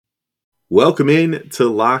Welcome in to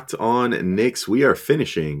Locked On Knicks. We are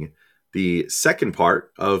finishing the second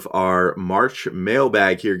part of our March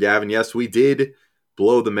mailbag here, Gavin. Yes, we did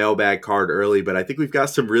blow the mailbag card early, but I think we've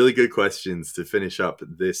got some really good questions to finish up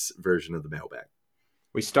this version of the mailbag.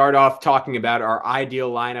 We start off talking about our ideal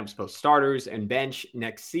lineups, both starters and bench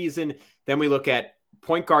next season. Then we look at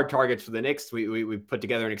point guard targets for the Knicks. We put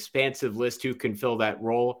together an expansive list who can fill that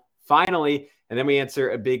role finally. And then we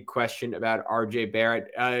answer a big question about RJ Barrett.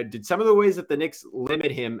 Did some of the ways that the Knicks limit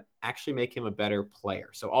him actually make him a better player?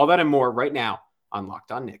 So all that and more right now on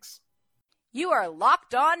Locked On Knicks. You are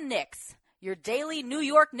Locked On Knicks, your daily New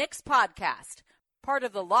York Knicks podcast, part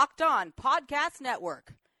of the Locked On Podcast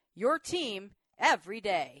Network, your team every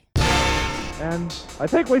day. And I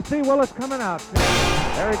think we see Willis coming out.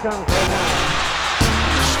 There he comes right now.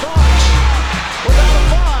 Starks without a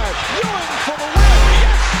five. Ewing for the win.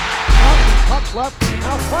 Yes! Puck left.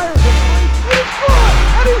 Now fires it. He's good.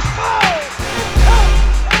 And he's fouled.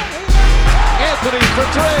 Anthony for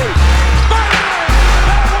three. Bang!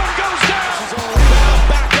 That one goes down. This is all about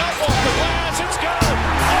back up off the glass. It's good.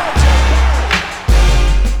 RJ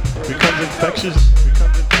Barrett. Becomes infectious.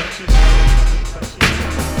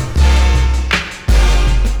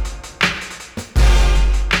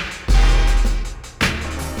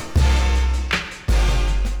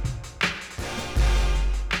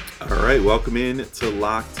 All right, welcome in to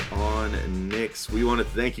Locked On Knicks. We want to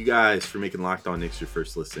thank you guys for making Locked On Knicks your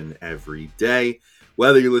first listen every day.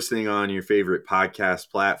 Whether you're listening on your favorite podcast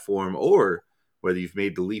platform or whether you've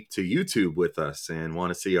made the leap to YouTube with us and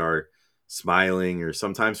want to see our smiling or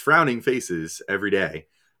sometimes frowning faces every day,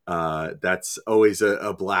 that's always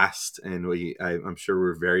a blast. And I'm sure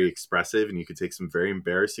we're very expressive, and you could take some very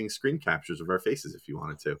embarrassing screen captures of our faces if you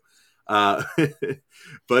wanted to.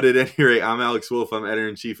 But at any rate, I'm Alex Wolf. I'm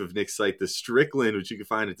editor-in-chief of Knicks site The Strickland, which you can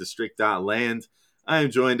find at thestrick.land. I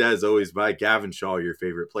am joined, as always, by Gavin Shaw, your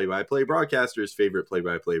favorite play-by-play broadcaster's favorite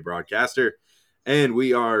play-by-play broadcaster. And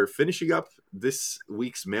we are finishing up this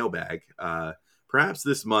week's mailbag. Perhaps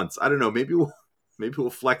this month's. I don't know. Maybe we'll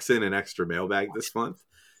flex in an extra mailbag this month,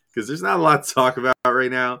 because there's not a lot to talk about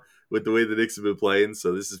right now with the way the Knicks have been playing.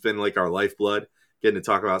 So this has been like our lifeblood, getting to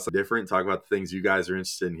talk about something different, talk about the things you guys are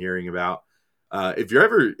interested in hearing about. If you're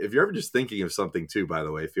ever just thinking of something too, by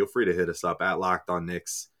the way, feel free to hit us up at Locked On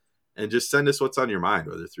Knicks and just send us what's on your mind,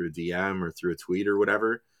 whether through a DM or through a tweet or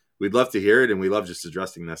whatever. We'd love to hear it, and we love just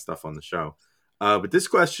addressing that stuff on the show. But this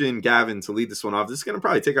question, Gavin, to lead this one off, this is going to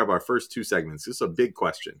probably take up our first two segments. This is a big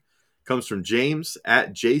question. Comes from James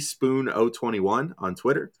at jspoon021 on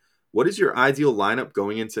Twitter. What is your ideal lineup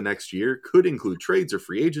going into next year? Could include trades or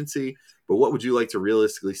free agency, but what would you like to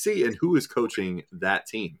realistically see, and who is coaching that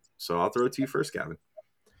team? So I'll throw it to you first, Gavin.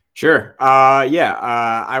 Sure.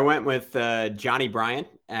 I went with Johnny Bryant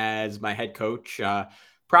as my head coach.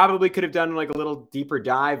 Probably could have done like a little deeper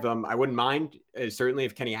dive. I wouldn't mind, certainly,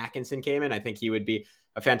 if Kenny Atkinson came in. I think he would be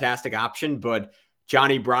a fantastic option, but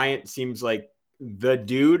Johnny Bryant seems like the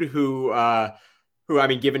dude who,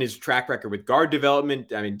 given his track record with guard development,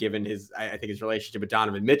 given I think his relationship with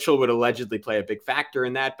Donovan Mitchell would allegedly play a big factor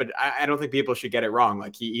in that. But I don't think people should get it wrong.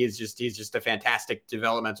 Like he's just a fantastic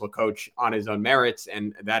developmental coach on his own merits,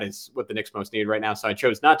 and that is what the Knicks most need right now. So I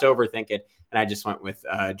chose not to overthink it, and I just went with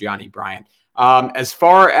Johnny Bryant. As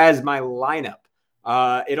far as my lineup,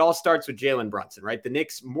 it all starts with Jalen Brunson, right? The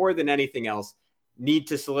Knicks, more than anything else, need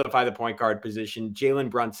to solidify the point guard position. Jalen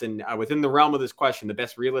Brunson, within the realm of this question, the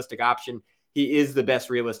best realistic option. He is the best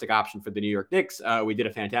realistic option for the New York Knicks. We did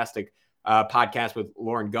a fantastic podcast with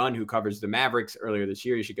Lauren Gunn, who covers the Mavericks, earlier this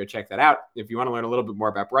year. You should go check that out if you want to learn a little bit more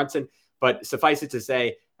about Brunson. But suffice it to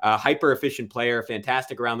say, hyper-efficient player,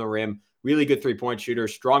 fantastic around the rim, really good three-point shooter,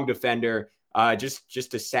 strong defender,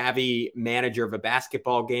 just a savvy manager of a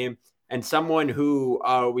basketball game, and someone who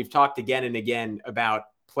we've talked again and again about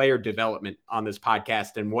player development on this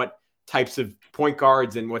podcast and what types of point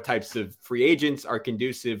guards and what types of free agents are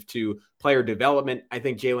conducive to player development. I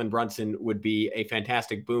think Jalen Brunson would be a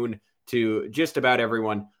fantastic boon to just about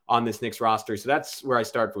everyone on this Knicks roster. So that's where I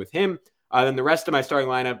start with him. Then the rest of my starting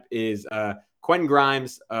lineup is Quentin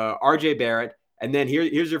Grimes, RJ Barrett, and then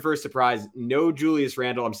here's your first surprise. No Julius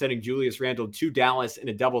Randle. I'm sending Julius Randle to Dallas in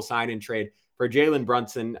a double sign-in trade for Jalen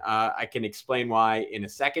Brunson. I can explain why in a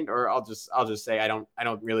second, or I'll just say I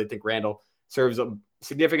don't really think Randle serves a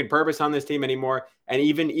significant purpose on this team anymore. And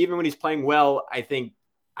even when he's playing well, I think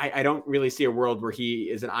I don't really see a world where he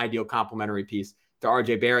is an ideal complementary piece to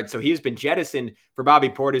RJ Barrett. So he's been jettisoned for Bobby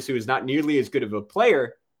Portis, who is not nearly as good of a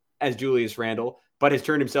player as Julius Randle, but has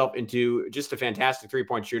turned himself into just a fantastic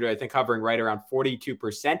three-point shooter. I think hovering right around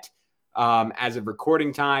 42% as of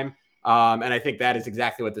recording time. And I think that is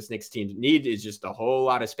exactly what this Knicks team need, is just a whole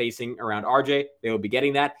lot of spacing around RJ. They will be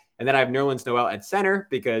getting that. And then I have Nerlens Noel at center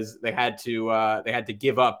because they had to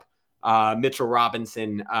give up Mitchell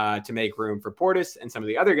Robinson to make room for Portis and some of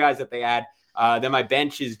the other guys that they had. Then my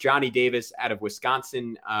bench is Johnny Davis out of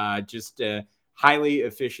Wisconsin, just a highly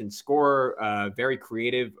efficient scorer, very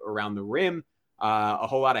creative around the rim, a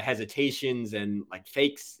whole lot of hesitations and like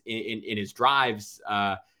fakes in his drives.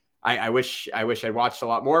 I wish I'd watched a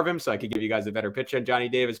lot more of him so I could give you guys a better picture on Johnny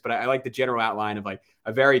Davis, but I like the general outline of like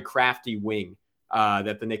a very crafty wing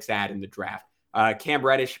that the Knicks had in the draft. Cam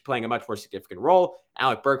Reddish playing a much more significant role.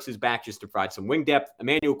 Alec Burks is back just to provide some wing depth.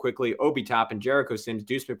 Emmanuel Quickley, Obi Toppin, Jericho Sims,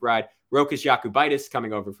 Deuce McBride, Rokas Jakubaitis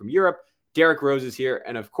coming over from Europe. Derrick Rose is here.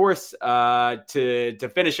 And of course,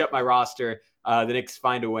 to finish up my roster, the Knicks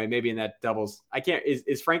find a way, maybe in that doubles. I can't,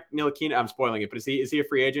 is Frank Ntilikina, I'm spoiling it, but is he a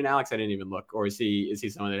free agent, Alex? I didn't even look. Or is he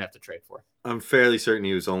someone they'd have to trade for? I'm fairly certain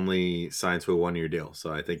he was only signed to a 1-year deal.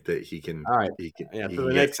 So I think that he can, all right. he can the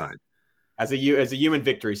get Knicks, signed. As a human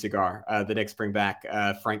victory cigar, the Knicks bring back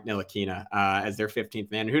Frank Ntilikina as their 15th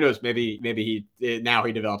man. Who knows? Maybe he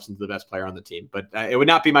develops into the best player on the team. But it would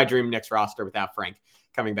not be my dream Knicks roster without Frank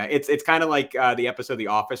coming back. It's kind of like the episode of The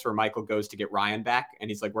Office where Michael goes to get Ryan back, and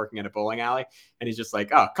he's like working at a bowling alley, and he's just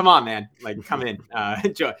like, "Oh, come on, man! Like, come in,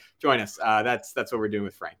 join us." That's what we're doing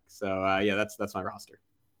with Frank. So that's my roster.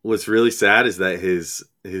 What's really sad is that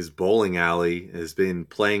his bowling alley has been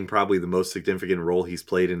playing probably the most significant role he's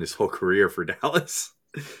played in his whole career for Dallas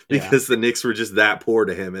because the Knicks were just that poor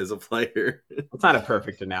to him as a player. It's not a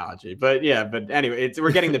perfect analogy, but anyway,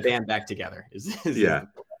 we're getting the band back together. Yeah.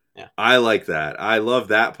 I like that. I love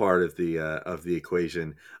that part of the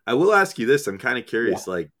equation. I will ask you this. I'm kind of curious.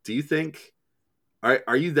 Yeah. Like, do you think,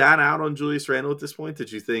 are you that out on Julius Randle at this point?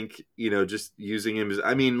 Did you think, just using him as,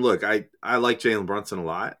 I mean, look, I like Jalen Brunson a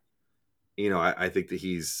lot. I think that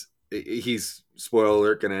he's spoiler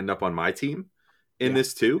alert, going to end up on my team in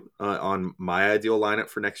this too, on my ideal lineup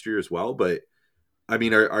for next year as well. But I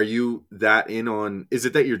mean, are you that in on, is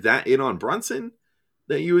it that you're that in on Brunson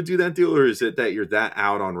that you would do that deal? Or is it that you're that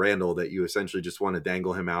out on Randle that you essentially just want to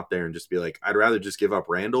dangle him out there and just be like, I'd rather just give up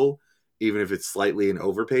Randle, even if it's slightly an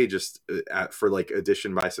overpay, just for like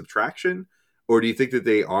addition by subtraction? Or do you think that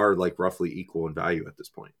they are like roughly equal in value at this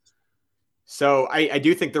point? So I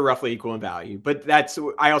do think they're roughly equal in value, but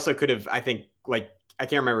I also could have, I think, like, I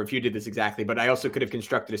can't remember if you did this exactly, but I also could have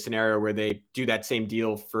constructed a scenario where they do that same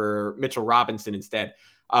deal for Mitchell Robinson instead.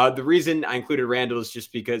 The reason I included Randle is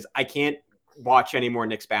just because I can't watch any more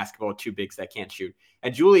Knicks basketball with two bigs that can't shoot.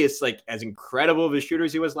 And Julius, like, as incredible of a shooter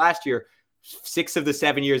as he was last year, 6 of the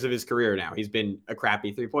 7 years of his career now, he's been a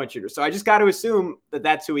crappy 3-point shooter. So I just got to assume that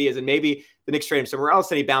that's who he is. And maybe the Knicks trade him somewhere else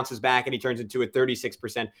and he bounces back and he turns into a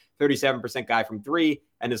 36%, 37% guy from 3.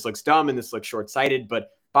 And this looks dumb and this looks short-sighted. But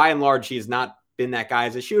by and large, he has not been that guy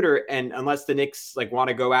as a shooter. And unless the Knicks like want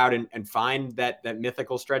to go out and find that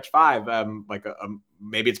mythical stretch 5,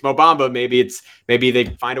 maybe it's Mo Bamba, maybe they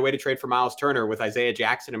find a way to trade for Miles Turner with Isaiah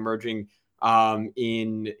Jackson emerging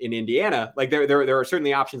in Indiana. Like there are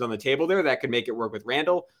certainly options on the table there that could make it work with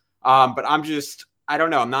Randle. But I don't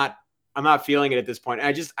know. I'm not feeling it at this point.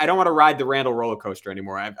 I don't want to ride the Randle roller coaster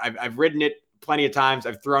anymore. I've ridden it plenty of times.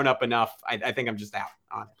 I've thrown up enough. I think I'm just out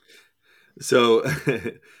on it. So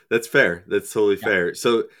that's fair. That's totally fair.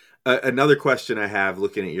 So another question I have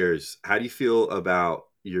looking at yours, how do you feel about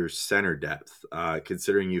your center depth?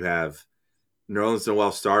 Considering you have Nerlens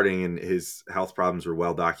Noel starting and his health problems were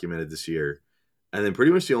well documented this year. And then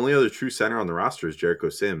pretty much the only other true center on the roster is Jericho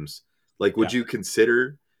Sims. Like, would you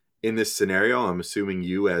consider in this scenario, I'm assuming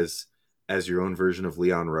you as your own version of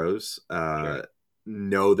Leon Rose,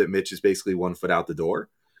 know that Mitch is basically 1 foot out the door.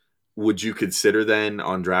 Would you consider then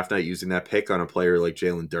on draft night using that pick on a player like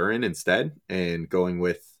Jalen Duren instead and going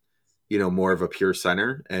with, more of a pure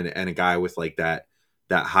center and a guy with like that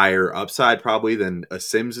higher upside probably than a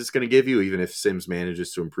Sims is going to give you, even if Sims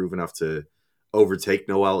manages to improve enough to overtake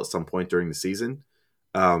Noel at some point during the season,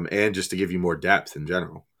 and just to give you more depth in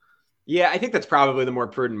general? Yeah, I think that's probably the more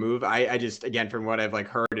prudent move. I just, again, from what I've like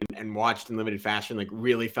heard and watched in limited fashion, like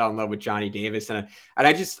really fell in love with Johnny Davis. And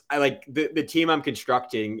I like the team I'm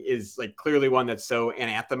constructing is like clearly one that's so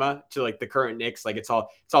anathema to like the current Knicks. Like it's all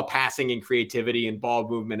passing and creativity and ball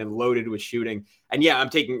movement and loaded with shooting. And yeah, I'm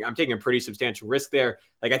taking a pretty substantial risk there.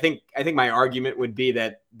 Like I think my argument would be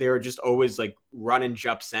that there are just always like run and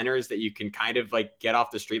jump centers that you can kind of like get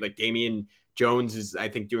off the street. Like Damian Jones is, I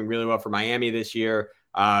think, doing really well for Miami this year.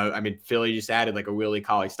 Philly just added like a Willie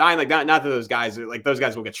Cauley-Stein. Like not that those guys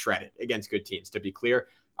will get shredded against good teams, to be clear.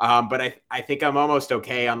 But I think I'm almost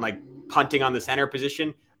okay on like punting on the center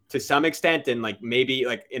position to some extent, and like maybe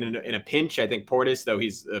like in a pinch, I think Portis, though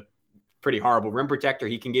he's pretty horrible rim protector.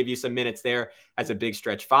 He can give you some minutes there as a big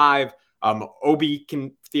stretch 5. Obi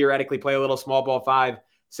can theoretically play a little small ball 5.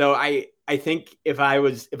 So I think if I were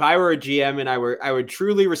a GM and I were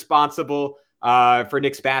truly responsible for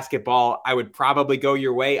Knicks basketball, I would probably go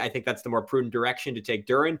your way. I think that's the more prudent direction to take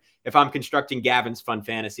Duren. If I'm constructing Gavin's fun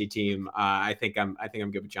fantasy team, I think I'm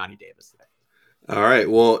good with Johnny Davis today. All right.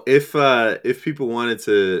 Well, if people wanted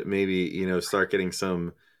to maybe, start getting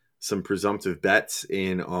some presumptive bets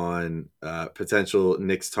in on potential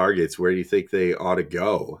Knicks targets, where do you think they ought to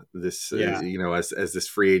go this, as this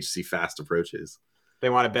free agency fast approaches? They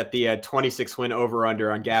want to bet the 26 win over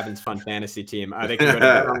under on Gavin's fun fantasy team. They can go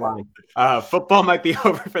to BetOnline. Football might be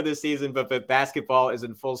over for this season, but basketball is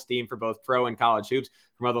in full steam for both pro and college hoops.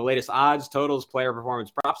 From all the latest odds, totals, player performance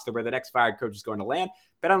props to where the next fired coach is going to land,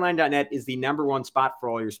 BetOnline.net is the number one spot for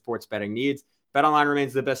all your sports betting needs. BetOnline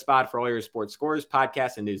remains the best spot for all your sports scores,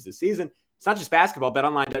 podcasts, and news this season. It's not just basketball.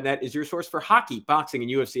 BetOnline.net is your source for hockey, boxing, and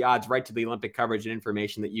UFC odds, right to the Olympic coverage and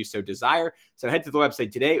information that you so desire. So head to the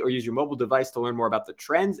website today or use your mobile device to learn more about the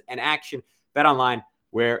trends and action. BetOnline,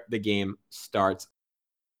 where the game starts.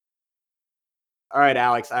 All right,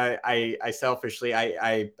 Alex, I selfishly,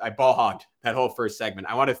 I ball hogged that whole first segment.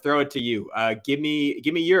 I want to throw it to you. Give me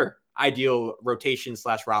your ideal rotation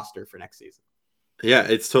 / roster for next season. Yeah,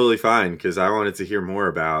 it's totally fine because I wanted to hear more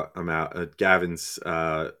about Gavin's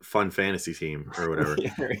fun fantasy team or whatever.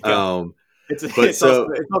 It's also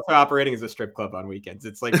operating as a strip club on weekends.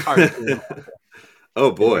 It's like hard.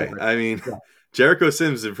 Oh boy, I mean, Jericho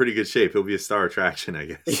Sims is in pretty good shape. He'll be a star attraction, I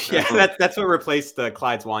guess. Yeah, that's what replaced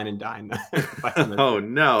Clyde's Wine and Dine. Oh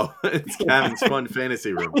no, it's Gavin's fun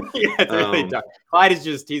fantasy room. Yeah, it's really dark. Clyde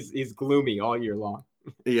is he's gloomy all year long.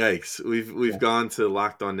 Yikes. We've gone to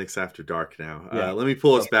Locked On Knicks After Dark now. Let me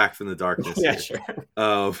pull us back from the darkness. Yeah, here.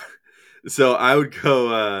 sure. So I would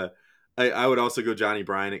go I would also go Johnny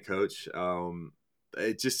Bryant at coach.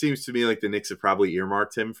 It just seems to me like the Knicks have probably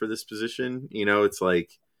earmarked him for this position. It's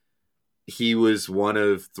like he was one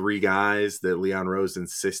of 3 guys that Leon Rose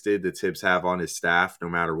insisted the Tibbs have on his staff no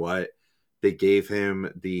matter what. They gave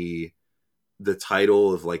him the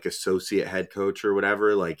title of like associate head coach or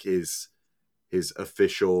whatever, like his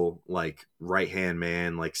official like right-hand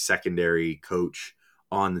man, like secondary coach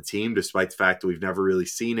on the team, despite the fact that we've never really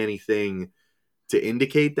seen anything to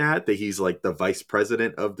indicate that he's like the vice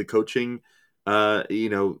president of the coaching,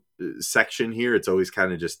 section here. It's always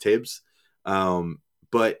kind of just Tibbs.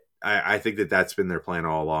 But I think that's been their plan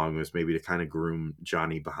all along, was maybe to kind of groom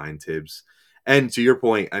Johnny behind Tibbs. And to your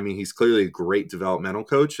point, I mean, he's clearly a great developmental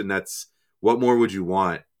coach, and that's what more would you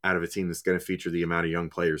want out of a team that's going to feature the amount of young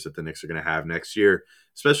players that the Knicks are going to have next year,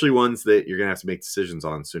 especially ones that you're going to have to make decisions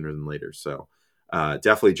on sooner than later. So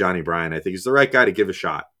definitely Johnny Bryant, I think, is the right guy to give a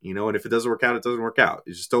shot, and if it doesn't work out, it doesn't work out.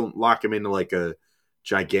 You just don't lock him into like a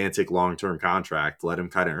gigantic long-term contract. Let him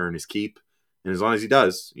kind of earn his keep. And as long as he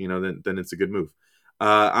does, then it's a good move.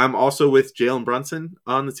 I'm also with Jalen Brunson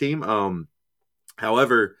on the team.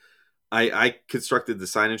 However, I constructed the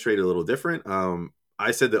sign and trade a little different. I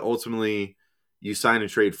said that ultimately you sign and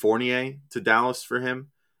trade Fournier to Dallas for him.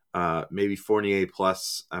 Maybe Fournier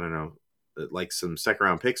plus, I don't know, like some second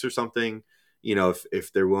round picks or something,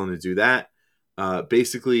 if they're willing to do that.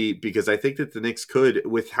 Basically, because I think that the Knicks could,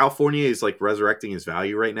 with how Fournier is like resurrecting his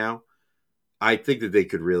value right now, I think that they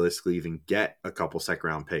could realistically even get a couple second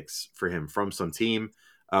round picks for him from some team.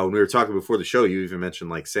 When we were talking before the show, you even mentioned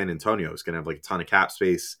like San Antonio is going to have like a ton of cap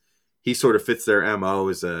space. He sort of fits their MO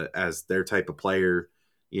as their type of player,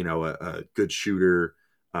 a good shooter.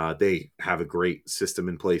 They have a great system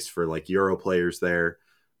in place for like Euro players there.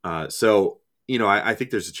 So I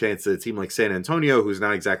think there's a chance that a team like San Antonio, who's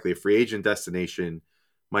not exactly a free agent destination,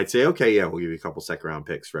 might say, okay, yeah, we'll give you a couple second round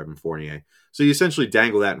picks for Evan Fournier. So you essentially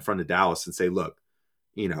dangle that in front of Dallas and say, look,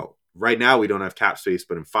 right now we don't have cap space,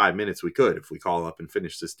 but in 5 minutes we could if we call up and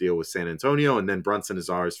finish this deal with San Antonio, and then Brunson is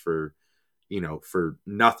ours for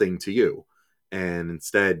nothing to you. And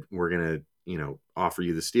instead we're going to, offer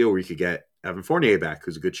you this deal where you could get Evan Fournier back,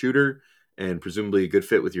 who's a good shooter and presumably a good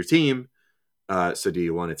fit with your team. So do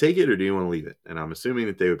you want to take it or do you want to leave it? And I'm assuming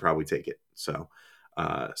that they would probably take it. So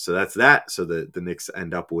that's that. So the Knicks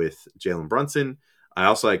end up with Jalen Brunson. I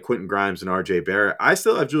also like Quentin Grimes and RJ Barrett. I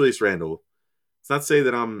still have Julius Randle. It's not to say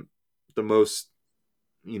that I'm the most,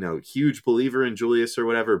 huge believer in Julius or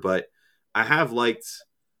whatever, but I have liked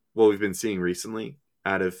what we've been seeing recently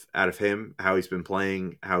out of him, how he's been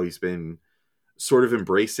playing, how he's been sort of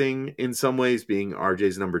embracing in some ways being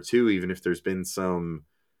RJ's number 2, even if there's been some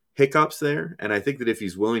hiccups there. And I think that if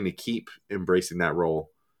he's willing to keep embracing that role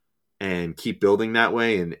and keep building that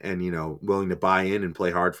way and willing to buy in and play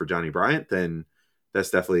hard for Johnny Bryant, then that's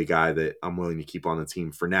definitely a guy that I'm willing to keep on the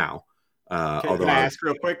team for now. Can I ask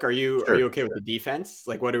real quick? Are you okay with the defense?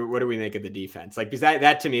 Like, what do we make of the defense? Like, because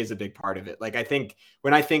that to me is a big part of it. Like, I think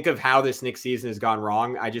when I think of how this Knicks season has gone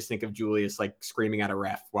wrong, I just think of Julius like screaming at a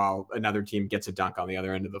ref while another team gets a dunk on the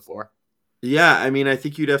other end of the floor. Yeah, I mean, I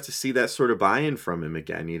think you'd have to see that sort of buy-in from him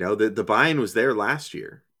again. You know, the buy-in was there last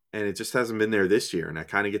year, and it just hasn't been there this year. And I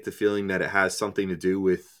kind of get the feeling that it has something to do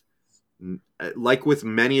with, like with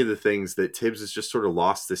many of the things, that Tibbs has just sort of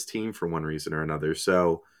lost this team for one reason or another.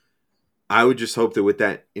 So I would just hope that with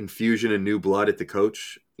that infusion of new blood at the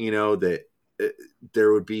coach, you know, that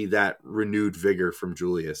there would be that renewed vigor from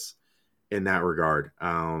Julius in that regard.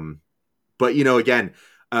 But, you know, again,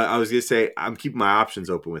 I was going to say I'm keeping my options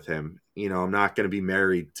open with him. You know, I'm not going to be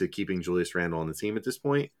married to keeping Julius Randle on the team at this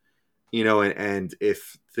point. You know, and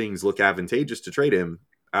if things look advantageous to trade him,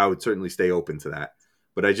 I would certainly stay open to that.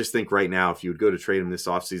 But I just think right now, if you would go to trade him this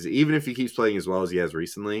offseason, even if he keeps playing as well as he has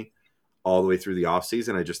recently, all the way through the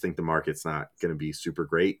offseason, I just think the market's not going to be super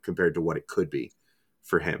great compared to what it could be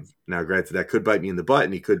for him. Now, granted, that could bite me in the butt,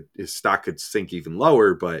 and his stock could sink even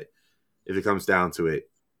lower. But if it comes down to it,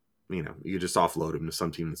 you know, you just offload him to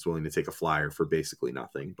some team that's willing to take a flyer for basically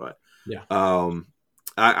nothing. But yeah,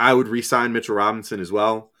 I would re-sign Mitchell Robinson as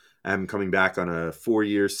well. I'm coming back on a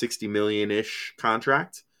 4-year, $60 million-ish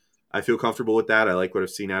contract. I feel comfortable with that. I like what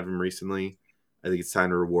I've seen out of him recently. I think it's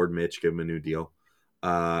time to reward Mitch, give him a new deal.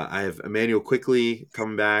 I have Emmanuel Quickly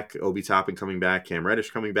coming back, Obi Toppin coming back, Cam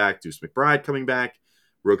Reddish coming back, Deuce McBride coming back,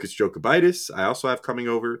 Rokas Jokubaitis I also have coming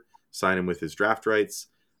over, sign him with his draft rights.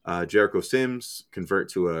 Jericho Sims, convert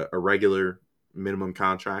to a regular minimum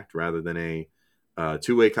contract rather than a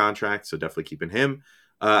two-way contract, so definitely keeping him.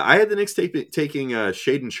 I had the Knicks taking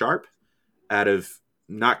Shaedon Sharpe out of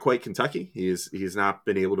not quite Kentucky. He's not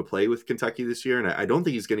been able to play with Kentucky this year, and I don't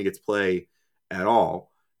think he's going to get to play at all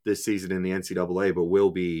this season in the NCAA, but will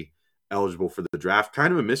be eligible for the draft.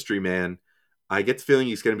 Kind of a mystery man. I get the feeling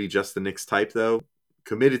he's going to be just the Knicks type, though.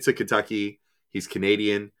 Committed to Kentucky. He's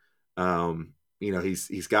Canadian. You know,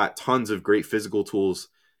 he's got tons of great physical tools.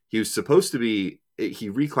 He was supposed to be, he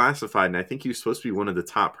reclassified, and I think he was supposed to be one of the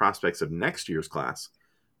top prospects of next year's class,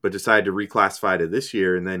 but decided to reclassify to this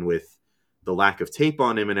year. And then with the lack of tape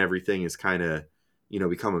on him and everything, is kind of, you know,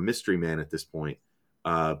 become a mystery man at this point.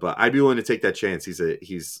 But I'd be willing to take that chance.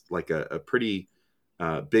 He's like a pretty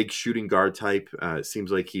big shooting guard type. It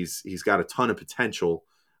seems like he's got a ton of potential.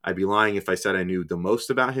 I'd be lying if I said I knew the most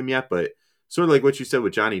about him yet, but sort of like what you said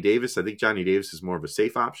with Johnny Davis, I think Johnny Davis is more of a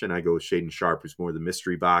safe option. I go with Shaedon Sharpe, who's more the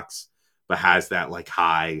mystery box, but has that like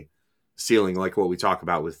high ceiling, like what we talk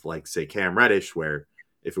about with like, say, Cam Reddish, where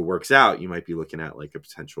if it works out, you might be looking at like a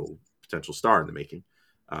potential star in the making.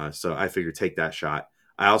 So I figure take that shot.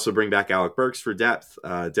 I also bring back Alec Burks for depth.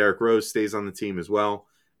 Derrick Rose stays on the team as well.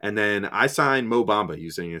 And then I signed Mo Bamba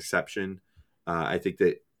using an exception. I think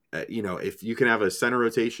that, you know, if you can have a center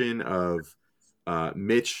rotation of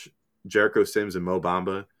Mitch, Jericho Sims, and Mo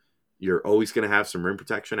Bamba, you're always going to have some rim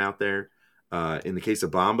protection out there. In the case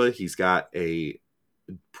of Bamba, he's got a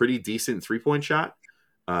pretty decent three-point shot.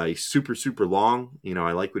 He's super, super long. You know,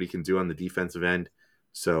 I like what he can do on the defensive end.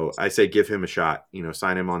 So I say give him a shot. You know,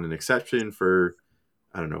 sign him on an exception for,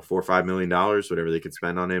 I don't know, $4 or $5 million, whatever they could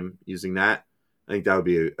spend on him using that. I think that would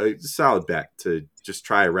be a solid bet to just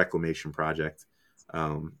try a reclamation project.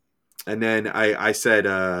 And then I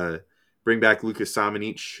said bring back Lucas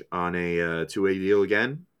Samanic on a two-way deal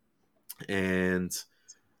again. And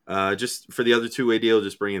just for the other two-way deal,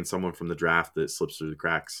 just bring in someone from the draft that slips through the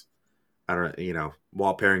cracks. I don't, you know,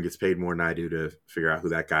 Walt Perrin gets paid more than I do to figure out who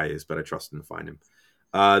that guy is, but I trust him to find him.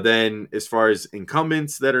 Then as far as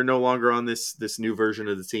incumbents that are no longer on this new version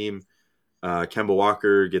of the team, Kemba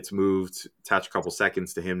Walker gets moved, attach a couple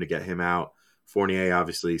seconds to him to get him out. Fournier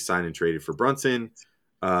obviously signed and traded for Brunson.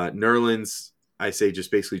 Nerlens, I say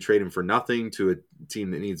just basically trade him for nothing to a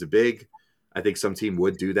team that needs a big. I think some team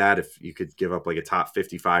would do that if you could give up like a top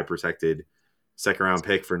 55 protected second round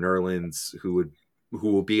pick for Nerlens, who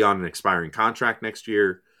will be on an expiring contract next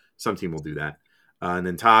year. Some team will do that. And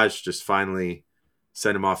then Taj, just finally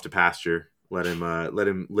send him off to pasture. Let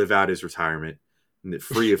him live out his retirement,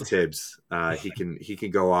 free of Tibbs. He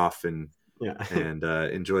can go off and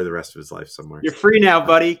enjoy the rest of his life somewhere. You're free now,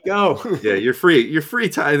 buddy. Go. Yeah, you're free. You're free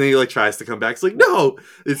time. And then he like tries to come back. It's like, no.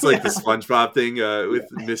 It's like the SpongeBob thing with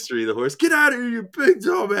Mystery the horse. Get out of here, you big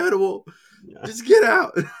dumb animal. Yeah. Just get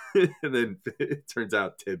out. And then it turns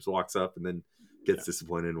out Tibbs walks up and then gets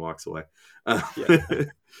disappointed and walks away. I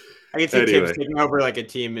can see Tibbs taking over like a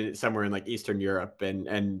team somewhere in like Eastern Europe,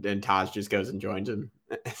 and Taj just goes and joins him.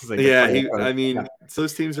 Like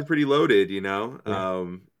those teams are pretty loaded, you know. Yeah.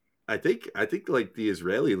 I think like the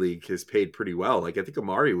Israeli league has paid pretty well. Like I think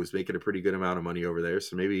Amari was making a pretty good amount of money over there,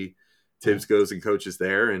 so maybe Tibbs goes and coaches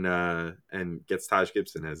there and gets Taj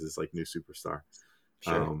Gibson as his like new superstar.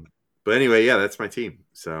 Sure. But anyway, yeah, that's my team.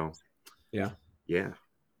 So Yeah.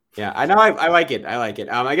 I know. I like it.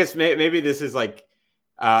 I guess maybe this is like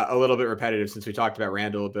a little bit repetitive since we talked about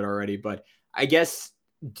Randall a bit already, but I guess,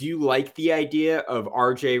 do you like the idea of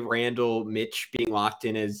RJ, Randall, Mitch being locked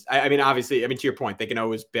in as, I mean, obviously, to your point, they can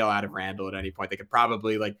always bail out of Randall at any point. They could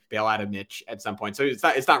probably like bail out of Mitch at some point. So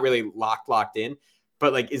it's not really locked in,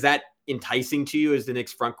 but like, is that enticing to you as the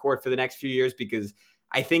Knicks front court for the next few years? Because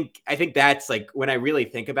I think that's like, when I really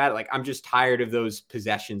think about it, like, I'm just tired of those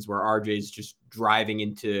possessions where RJ is just driving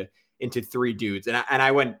into three dudes. And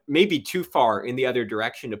I went maybe too far in the other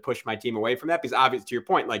direction to push my team away from that, because obviously, to your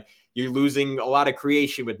point, like, you're losing a lot of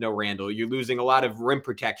creation with no Randall. You're losing a lot of rim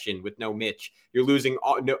protection with no Mitch. You're losing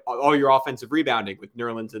all your offensive rebounding with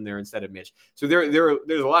Nerlens in there instead of Mitch. So there's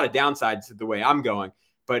a lot of downsides to the way I'm going.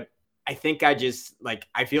 But I think I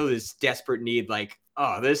feel this desperate need, like,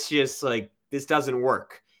 oh, this doesn't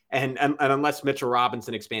work. And unless Mitchell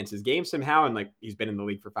Robinson expands his game somehow, and like, he's been in the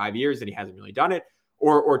league for 5 years and he hasn't really done it,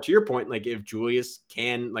 or to your point, like, if Julius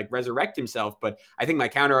can like resurrect himself. But I think my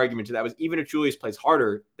counter argument to that was, even if Julius plays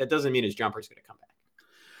harder, that doesn't mean his jumper is going to come back.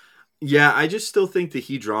 Yeah, I just still think that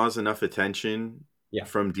he draws enough attention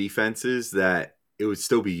from defenses that it would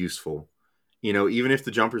still be useful. Even if the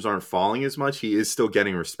jumpers aren't falling as much, he is still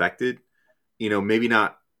getting respected. Maybe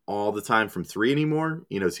not all the time from three anymore.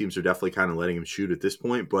 Teams are definitely kind of letting him shoot at this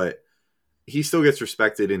point, but he still gets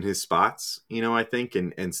respected in his spots, I think,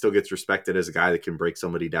 and still gets respected as a guy that can break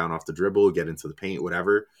somebody down off the dribble, get into the paint,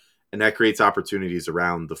 whatever. And that creates opportunities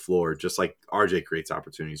around the floor, just like RJ creates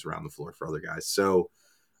opportunities around the floor for other guys. So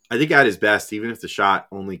I think at his best, even if the shot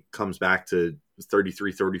only comes back to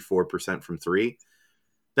 33, 34% from three,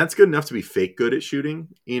 that's good enough to be fake good at shooting,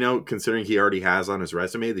 considering he already has on his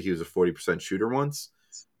resume that he was a 40% shooter once.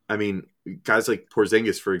 I mean, guys like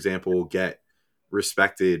Porzingis, for example, will get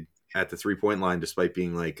respected at the 3-point line despite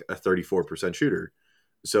being like a 34% shooter.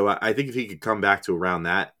 So I think if he could come back to around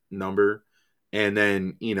that number, and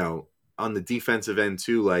then, on the defensive end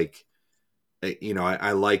too, like,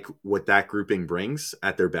 I like what that grouping brings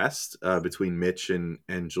at their best between Mitch and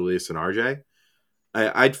Julius and RJ.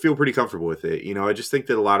 I'd feel pretty comfortable with it. I just think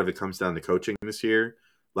that a lot of it comes down to coaching this year.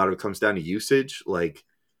 A lot of it comes down to usage. Like,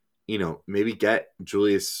 maybe get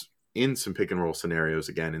Julius in some pick and roll scenarios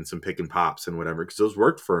again, and some pick and pops and whatever, because those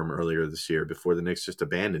worked for him earlier this year before the Knicks just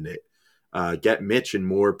abandoned it. Get Mitch in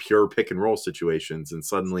more pure pick and roll situations, and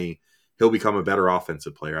suddenly he'll become a better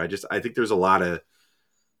offensive player. I think there's a lot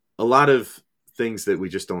of things that we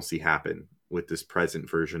just don't see happen with this present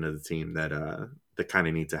version of the team that kind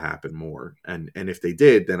of need to happen more. And if they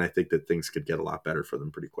did, then I think that things could get a lot better for them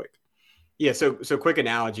pretty quick. Yeah, so quick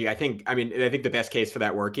analogy. I think the best case for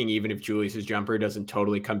that working, even if Julius's jumper doesn't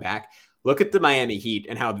totally come back, look at the Miami Heat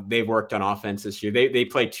and how they've worked on offense this year. They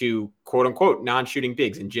play two quote unquote non-shooting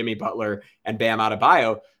bigs in Jimmy Butler and Bam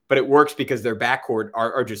Adebayo, but it works because their backcourt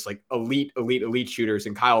are just like elite shooters,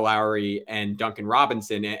 and Kyle Lowry and Duncan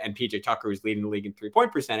Robinson and PJ Tucker, who's leading the league in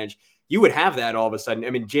 3-point percentage. You would have that all of a sudden. I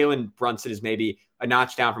mean, Jalen Brunson is maybe a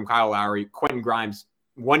notch down from Kyle Lowry. Quentin Grimes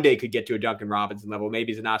one day could get to a Duncan Robinson level.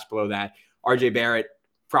 Maybe he's a notch below that. RJ Barrett,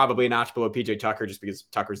 probably a notch below PJ Tucker, just because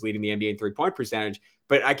Tucker's leading the NBA in 3-point percentage.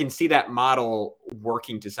 But I can see that model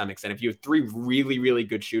working to some extent. If you have three really, really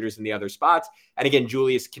good shooters in the other spots, and again,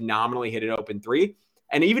 Julius can nominally hit an open three.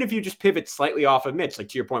 And even if you just pivot slightly off of Mitch, like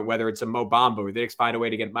to your point, whether it's a Mo Bamba or the Knicks find a way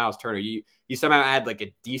to get Miles Turner, you somehow add like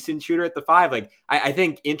a decent shooter at the 5. Like I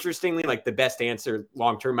think, interestingly, like the best answer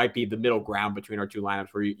long-term might be the middle ground between our two lineups,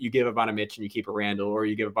 where you give up on a Mitch and you keep a Randall, or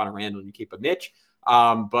you give up on a Randall and you keep a Mitch.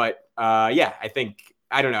 I think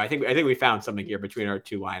we found something here between our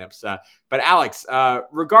two lineups. But Alex,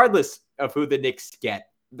 regardless of who the Knicks get,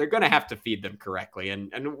 they're going to have to feed them correctly.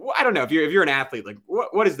 And I don't know, if you're an athlete, like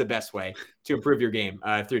what is the best way to improve your game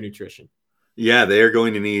through nutrition? Yeah, they are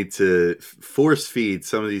going to need to force feed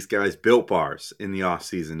some of these guys Built Bars in the off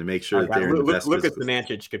season to make sure that they're in the best. Lucas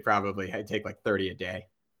Domančić could probably take like 30 a day.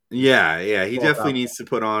 Yeah, he definitely needs to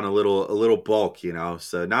put on a little bulk,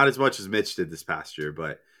 so not as much as Mitch did this past year,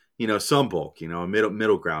 but some bulk, a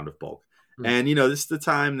middle ground of bulk. Mm-hmm. And this is the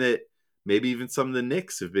time that maybe even some of the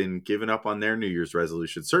Knicks have been giving up on their New Year's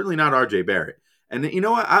resolution. Certainly not RJ Barrett. And you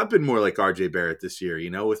know what? I've been more like RJ Barrett this year,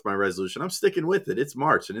 with my resolution. I'm sticking with it. It's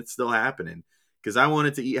March and it's still happening, because I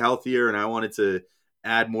wanted to eat healthier and I wanted to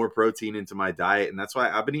add more protein into my diet. And that's why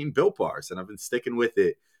I've been eating Built Bars, and I've been sticking with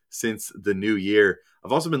it since the new year.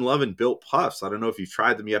 I've also been loving Built Puffs. I don't know if you've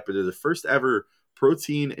tried them yet, but they're the first ever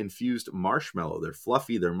protein infused marshmallow. They're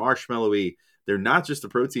fluffy, they're marshmallowy. They're not just a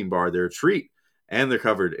protein bar, they're a treat. and they're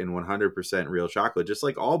covered in 100% real chocolate, just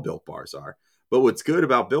like all Built Bars are. But what's good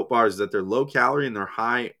about Built Bars is that they're low calorie and they're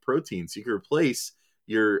high protein. So you can replace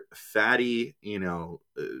your fatty,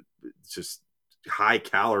 just high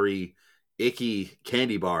calorie, icky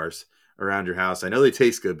candy bars around your house. I know they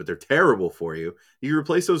taste good, but they're terrible for you. You can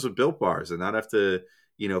replace those with Built Bars and not have to,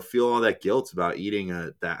 feel all that guilt about eating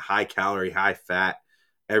that high calorie, high fat,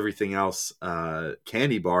 everything else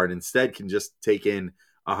candy bar, and instead can just take in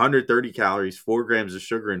 130 calories, 4 grams of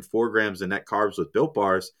sugar, and 4 grams of net carbs with Built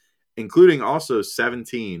Bars, including also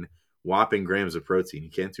 17 whopping grams of protein.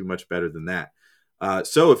 You can't do much better than that.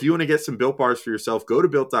 So if you want to get some Built Bars for yourself, go to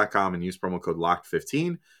Built.com and use promo code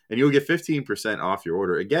LOCKED15, and you'll get 15% off your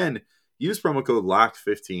order. Again, use promo code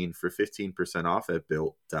LOCKED15 for 15% off at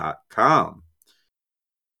Built.com.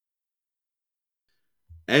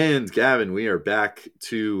 And Gavin, we are back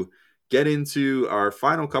to get into our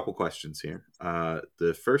final couple questions here.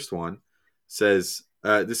 The first one says,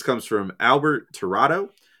 this comes from Albert Tirado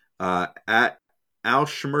at Al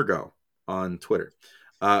Schmergo on Twitter.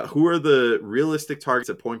 Who are the realistic targets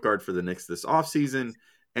at point guard for the Knicks this offseason?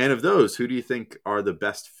 And of those, who do you think are the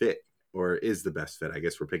best fit or is the best fit? I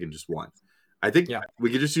guess we're picking just one. I think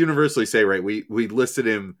we could just universally say, right, we listed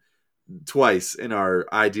him twice in our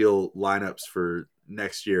ideal lineups for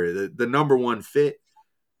next year. The number one fit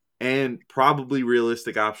and probably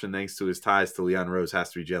realistic option, thanks to his ties to Leon Rose,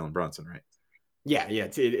 has to be Jalen Brunson, right? Yeah,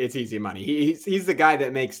 it's easy money. He's the guy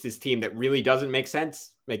that makes this team that really doesn't make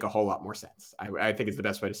sense make a whole lot more sense. I think it's the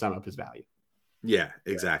best way to sum up his value. Yeah,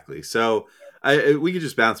 exactly. So we could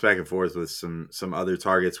just bounce back and forth with some other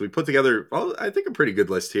targets. We put together, I think, a pretty good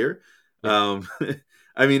list here. Yeah.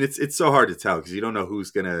 I mean, it's so hard to tell because you don't know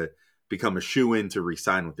who's going to become a shoe-in to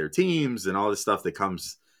re-sign with their teams and all this stuff that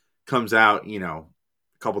comes out, a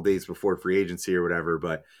couple days before free agency or whatever.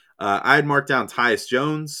 But I had marked down Tyus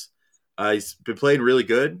Jones. He's been playing really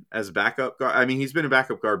good as a backup guard. I mean, he's been a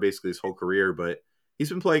backup guard basically his whole career, but he's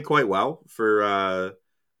been playing quite well for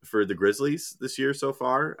the Grizzlies this year so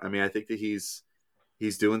far. I mean, I think that he's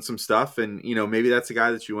doing some stuff, and maybe that's a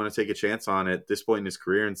guy that you want to take a chance on at this point in his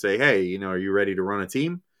career and say, hey, are you ready to run a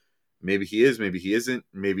team? Maybe he is, maybe he isn't.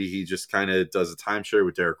 Maybe he just kind of does a timeshare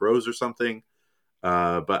with Derrick Rose or something.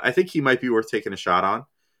 But I think he might be worth taking a shot on.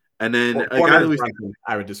 And then a guy that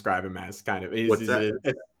I would describe him as kind of.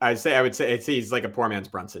 I would say he's like a poor man's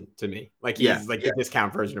Brunson to me. Like he's the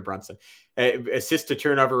discount version of Brunson. Assist to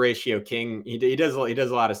turnover ratio king. He does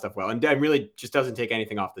a lot of stuff well, and really just doesn't take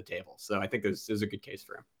anything off the table. So I think there's a good case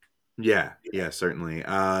for him. Yeah, certainly.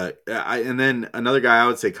 And then another guy I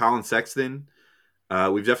would say, Colin Sexton.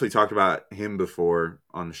 We've definitely talked about him before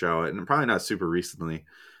on the show, and probably not super recently.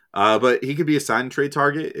 But he could be a sign and trade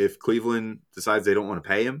target if Cleveland decides they don't want to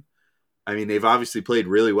pay him. I mean, they've obviously played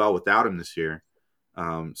really well without him this year.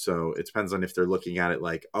 So it depends on if they're looking at it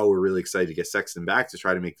like, oh, we're really excited to get Sexton back to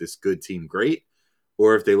try to make this good team great.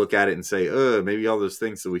 Or if they look at it and say, maybe all those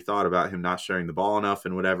things that we thought about him not sharing the ball enough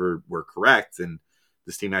and whatever were correct. And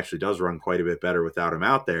this team actually does run quite a bit better without him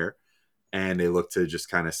out there. And they look to just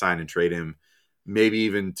kind of sign and trade him, maybe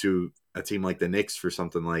even to a team like the Knicks for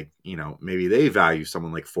something like, maybe they value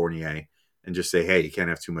someone like Fournier and just say, hey, you can't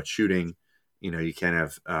have too much shooting. You can't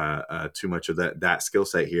have too much of that skill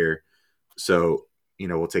set here. So,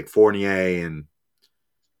 we'll take Fournier and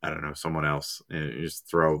I don't know, someone else, and just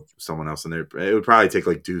throw someone else in there. It would probably take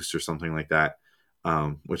like Deuce or something like that,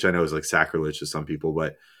 which I know is like sacrilege to some people.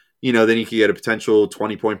 But, then you could get a potential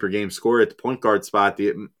 20-point per game score at the point guard spot.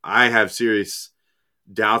 I have serious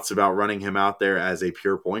doubts about running him out there as a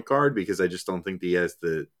pure point guard because I just don't think that he has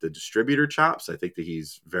the distributor chops. I think that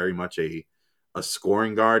he's very much a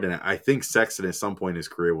scoring guard, and I think Sexton at some point in his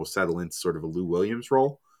career will settle into sort of a Lou Williams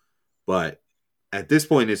role. But at this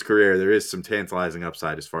point in his career, there is some tantalizing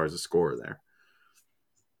upside as far as a scorer there.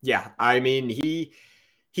 Yeah, I mean,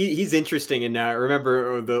 he's interesting. And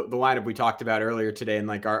remember the lineup we talked about earlier today, and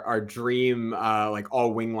like our dream like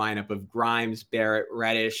all wing lineup of Grimes, Barrett,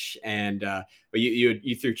 Reddish, and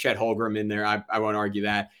you threw Chet Holmgren in there. I won't argue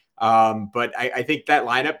that. But I think that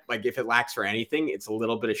lineup, like if it lacks for anything, it's a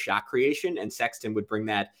little bit of shot creation, and Sexton would bring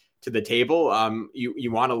that to the table.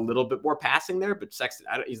 You want a little bit more passing there, but Sexton,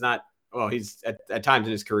 he's not. Well, he's at times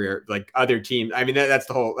in his career, like other teams. I mean, that's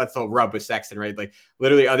the whole rub with Sexton, right? Like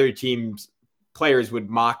literally, other teams players would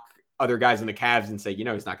mock other guys in the Cavs and say, he's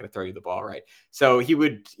not going to throw you the ball, right? So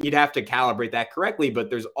he'd have to calibrate that correctly. But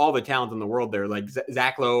there's all the talent in the world there. Like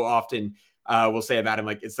Zach Lowe often will say about him,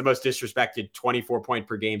 like it's the most disrespected 24-point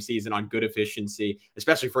per game season on good efficiency,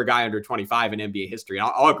 especially for a guy under 25 in NBA history. And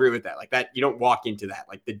I'll agree with that. Like that, you don't walk into that.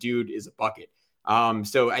 Like the dude is a bucket.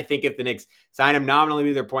 So I think if the Knicks sign him nominally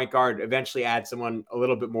with their point guard, eventually add someone a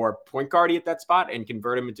little bit more point guardy at that spot and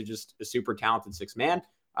convert him into just a super talented 6-man,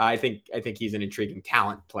 I think he's an intriguing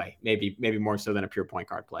talent play, maybe more so than a pure point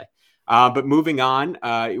guard play. But moving on,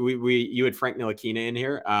 you had Frank Ntilikina in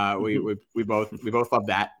here. We both love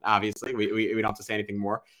that. Obviously, we don't have to say anything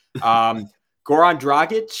more. Goran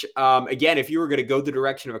Dragic. Again, if you were going to go the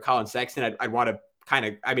direction of a Colin Sexton, I'd want to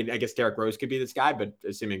I guess Derrick Rose could be this guy, but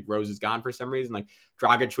assuming Rose is gone for some reason, like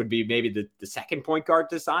Dragic would be maybe the second point guard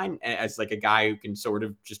to sign as like a guy who can sort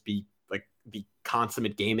of just be like the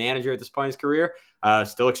consummate game manager at this point in his career.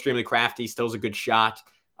 Still extremely crafty, still has a good shot.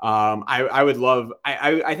 I would love,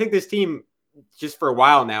 I think this team just for a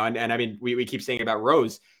while now, and I mean, we keep saying about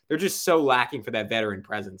Rose, they're just so lacking for that veteran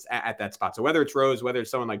presence at that spot. So whether it's Rose, whether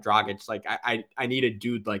it's someone like Dragic, like I need a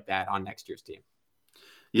dude like that on next year's team.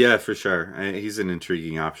 Yeah, for sure. He's an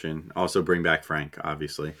intriguing option. Also bring back Frank,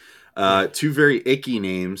 obviously. Two very icky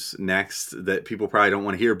names next that people probably don't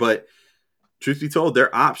want to hear, but truth be told,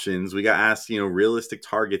 they're options. We got asked, realistic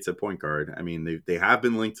targets at point guard. I mean, they have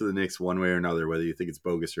been linked to the Knicks one way or another, whether you think it's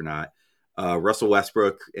bogus or not. Russell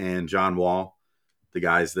Westbrook and John Wall, the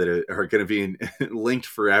guys that are going to be linked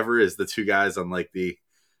forever as the two guys on like the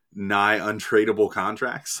nigh untradeable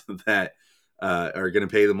contracts that are going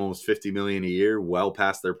to pay them almost $50 million a year, well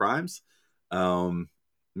past their primes.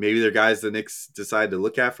 Maybe they're guys the Knicks decide to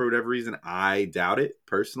look at for whatever reason. I doubt it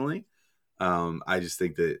personally. I just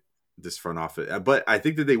think that this front office, but I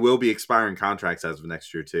think that they will be expiring contracts as of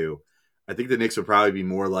next year too. I think the Knicks would probably be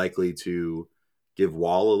more likely to give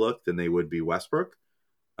Wall a look than they would be Westbrook.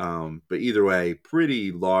 But either way,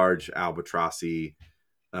 pretty large albatrossy,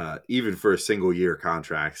 even for a single year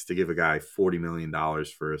contracts, to give a guy $40 million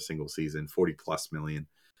for a single season, 40 plus million,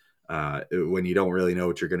 when you don't really know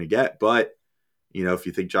what you're going to get. But, if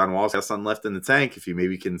you think John Wall's got something left in the tank, if you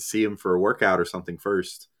maybe can see him for a workout or something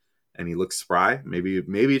first and he looks spry, maybe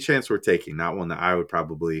a chance worth taking, not one that I would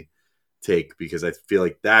probably take, because I feel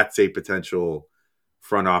like that's a potential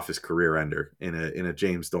front office career ender in a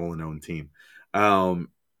James Dolan owned team. And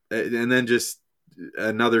then just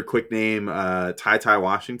another quick name, Ty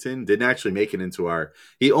Washington didn't actually make it into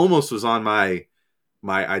he almost was on my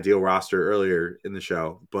ideal roster earlier in the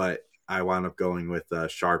show, but I wound up going with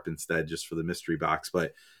Sharp instead, just for the mystery box.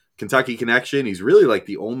 But Kentucky connection, he's really like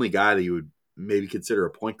the only guy that you would maybe consider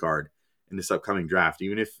a point guard in this upcoming draft,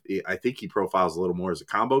 even if I think he profiles a little more as a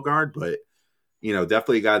combo guard, but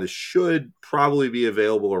definitely a guy that should probably be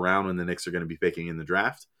available around when the Knicks are going to be picking in the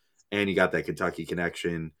draft. And you got that Kentucky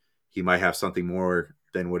connection. He might have something more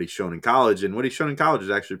than what he's shown in college, and what he's shown in college is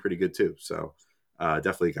actually pretty good too. So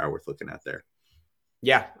definitely a guy worth looking at there.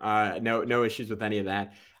 Yeah, no issues with any of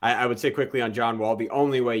that. I would say quickly on John Wall, the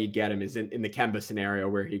only way you get him is in the Kemba scenario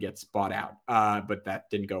where he gets bought out. But that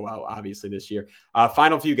didn't go well, obviously, this year.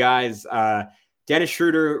 Final few guys, Dennis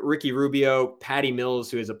Schroeder, Ricky Rubio, Patty Mills,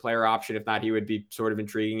 who is a player option. If not, he would be sort of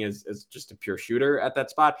intriguing as just a pure shooter at that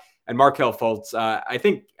spot. And Markelle Fultz. I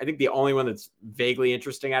think the only one that's vaguely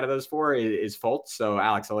interesting out of those four is Fultz. So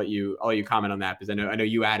Alex, I'll let you comment on that, because I know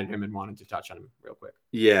you added him and wanted to touch on him real quick.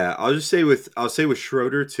 Yeah, I'll say with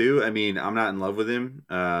Schroeder too. I mean, I'm not in love with him,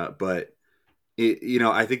 but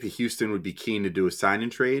I think the Houston would be keen to do a sign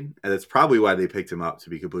and trade, and that's probably why they picked him up. To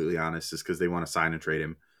be completely honest, is because they want to sign and trade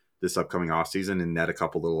him this upcoming offseason and net a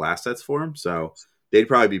couple little assets for him. So they'd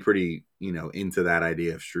probably be pretty, into that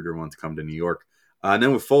idea if Schroeder wants to come to New York. And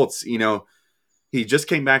then with Fultz, he just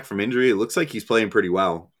came back from injury. It looks like he's playing pretty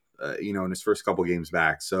well, in his first couple games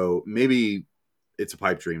back. So maybe it's a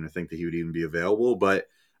pipe dream to think that he would even be available. But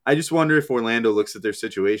I just wonder if Orlando looks at their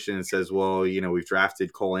situation and says, well, we've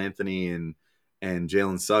drafted Cole Anthony and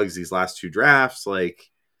Jalen Suggs these last two drafts. Like,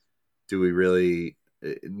 do we really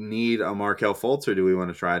need a Markelle Fultz, or do we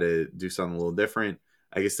want to try to do something a little different?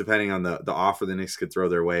 I guess depending on the offer the Knicks could throw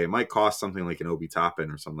their way, it might cost something like an Obi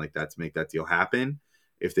Toppin or something like that to make that deal happen,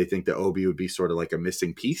 if they think that Obi would be sort of like a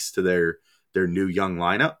missing piece to their new young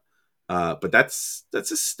lineup. But that's a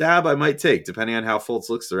stab I might take, depending on how Fultz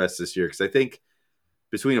looks the rest of this year, because I think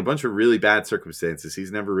between a bunch of really bad circumstances,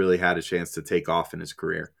 he's never really had a chance to take off in his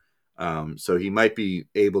career. So he might be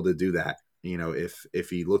able to do that, if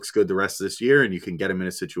he looks good the rest of this year and you can get him in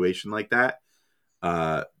a situation like that.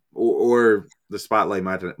 Or the spotlight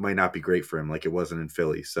might not be great for him, like it wasn't in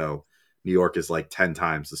Philly. So New York is like 10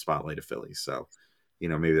 times the spotlight of Philly. So,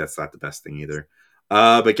 maybe that's not the best thing either.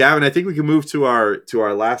 But Gavin, I think we can move to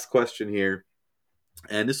our last question here.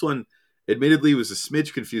 And this one admittedly was a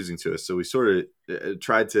smidge confusing to us. So we sort of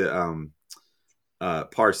tried to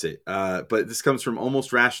parse it. But this comes from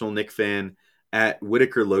Almost Rational Knick fan at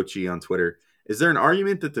Whitaker Lochi on Twitter. Is there an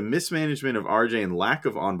argument that the mismanagement of RJ and lack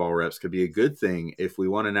of on-ball reps could be a good thing if we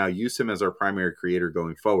want to now use him as our primary creator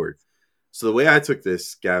going forward? So the way I took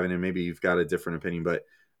this, Gavin, and maybe you've got a different opinion, but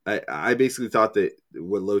I basically thought that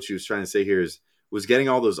what Lochi was trying to say here was getting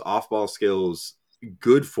all those off-ball skills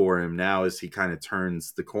good for him now as he kind of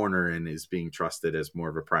turns the corner and is being trusted as more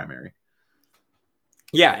of a primary.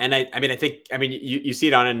 Yeah, and I mean, you see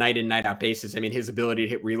it on a night in, night out basis. I mean, his ability to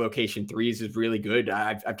hit relocation threes is really good.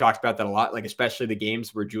 I've talked about that a lot, like especially the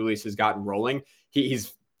games where Julius has gotten rolling.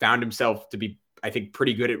 He's found himself to be, I think,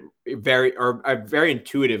 pretty good at very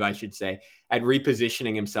intuitive, I should say, at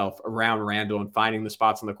repositioning himself around Randle and finding the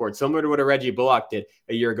spots on the court, similar to what a Reggie Bullock did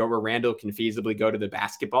a year ago, where Randle can feasibly go to the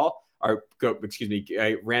basketball,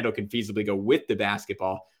 Randle can feasibly go with the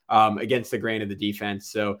basketball against the grain of the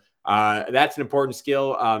defense. So that's an important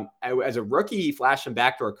skill. As a rookie, he flashed some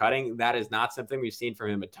backdoor cutting. That is not something we've seen from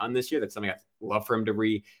him a ton this year. That's something I'd love for him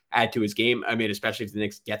to add to his game. I mean, especially if the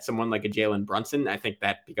Knicks get someone like a Jalen Brunson, I think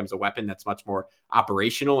that becomes a weapon that's much more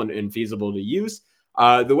operational and feasible to use.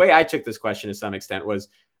 The way I took this question to some extent was,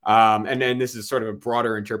 and then this is sort of a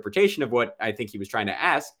broader interpretation of what I think he was trying to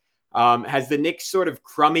ask. Has the Knicks sort of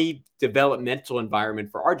crummy developmental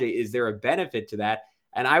environment for RJ, is there a benefit to that?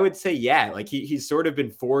 And I would say, yeah, like he's sort of been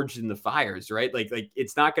forged in the fires, right? Like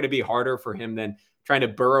it's not going to be harder for him than trying to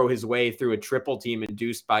burrow his way through a triple team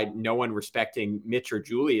induced by no one respecting Mitch or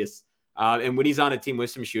Julius. And when he's on a team with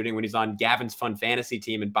some shooting, when he's on Gavin's fun fantasy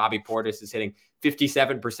team and Bobby Portis is hitting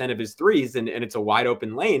 57% of his threes and it's a wide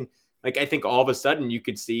open lane, like I think all of a sudden you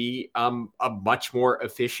could see a much more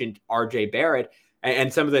efficient RJ Barrett.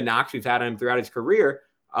 And some of the knocks we've had on him throughout his career,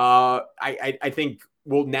 I think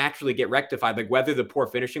will naturally get rectified. Like whether the poor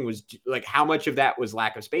finishing was like how much of that was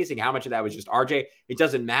lack of spacing, how much of that was just RJ, it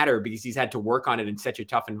doesn't matter because he's had to work on it in such a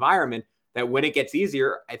tough environment that when it gets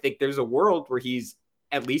easier, I think there's a world where he's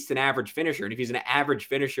at least an average finisher. And if he's an average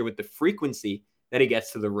finisher with the frequency that he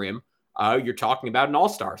gets to the rim, you're talking about an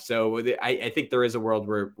all-star. So I think there is a world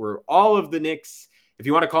where all of the Knicks, if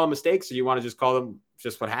you want to call them mistakes or you want to just call them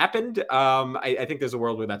just what happened, I think there's a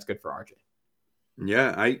world where that's good for RJ.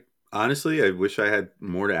 Yeah, honestly, I wish I had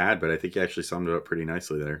more to add, but I think you actually summed it up pretty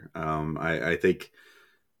nicely there. I think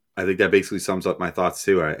that basically sums up my thoughts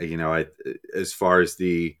too. As far as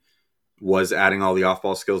was adding all the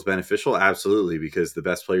off-ball skills beneficial? Absolutely, because the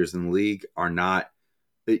best players in the league are not,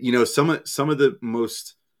 some of the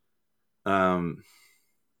most, I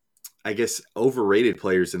guess, overrated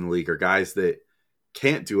players in the league are guys that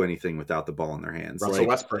can't do anything without the ball in their hands. Russell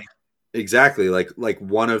Westbrook. Exactly. Like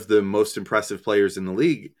one of the most impressive players in the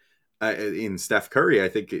league in Steph Curry, I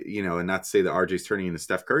think, and not to say that RJ's turning into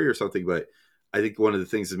Steph Curry or something, but I think one of the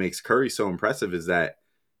things that makes Curry so impressive is that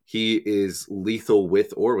he is lethal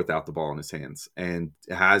with or without the ball in his hands and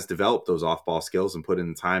has developed those off-ball skills and put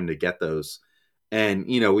in time to get those. And,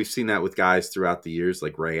 we've seen that with guys throughout the years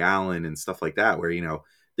like Ray Allen and stuff like that, where,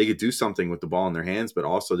 they could do something with the ball in their hands, but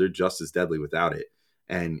also they're just as deadly without it.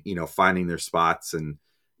 And, finding their spots and,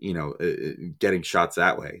 getting shots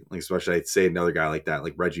that way. Like, especially I'd say another guy like that,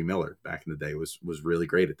 like Reggie Miller back in the day was really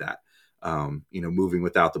great at that. Moving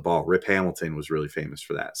without the ball. Rip Hamilton was really famous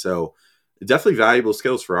for that. So definitely valuable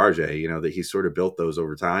skills for RJ, that he sort of built those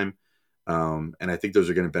over time. And I think those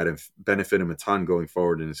are going to benefit him a ton going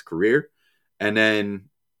forward in his career. And then,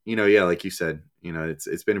 like you said,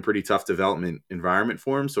 it's been a pretty tough development environment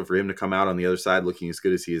for him. So for him to come out on the other side looking as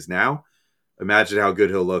good as he is now, imagine how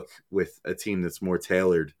good he'll look with a team that's more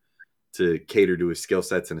tailored to cater to his skill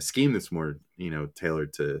sets and a scheme that's more,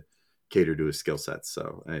 tailored to cater to his skill sets.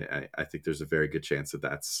 So I think there's a very good chance that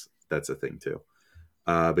that's a thing too.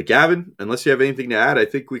 But Gavin, unless you have anything to add, I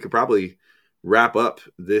think we could probably wrap up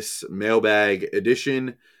this mailbag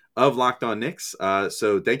edition of Locked On Knicks.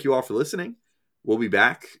 So thank you all for listening. We'll be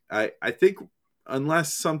back. I think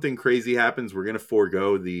unless something crazy happens, we're going to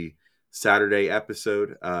forego the Saturday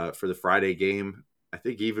episode for the Friday game. I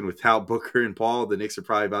think even without Booker and Paul, the Knicks are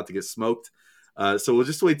probably about to get smoked. So we'll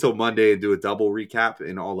just wait till Monday and do a double recap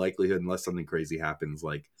in all likelihood, unless something crazy happens,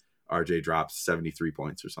 like RJ drops 73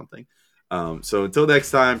 points or something. So until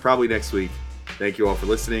next time, probably next week, thank you all for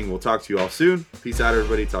listening. We'll talk to you all soon. Peace out,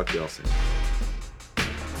 everybody. Talk to you all soon.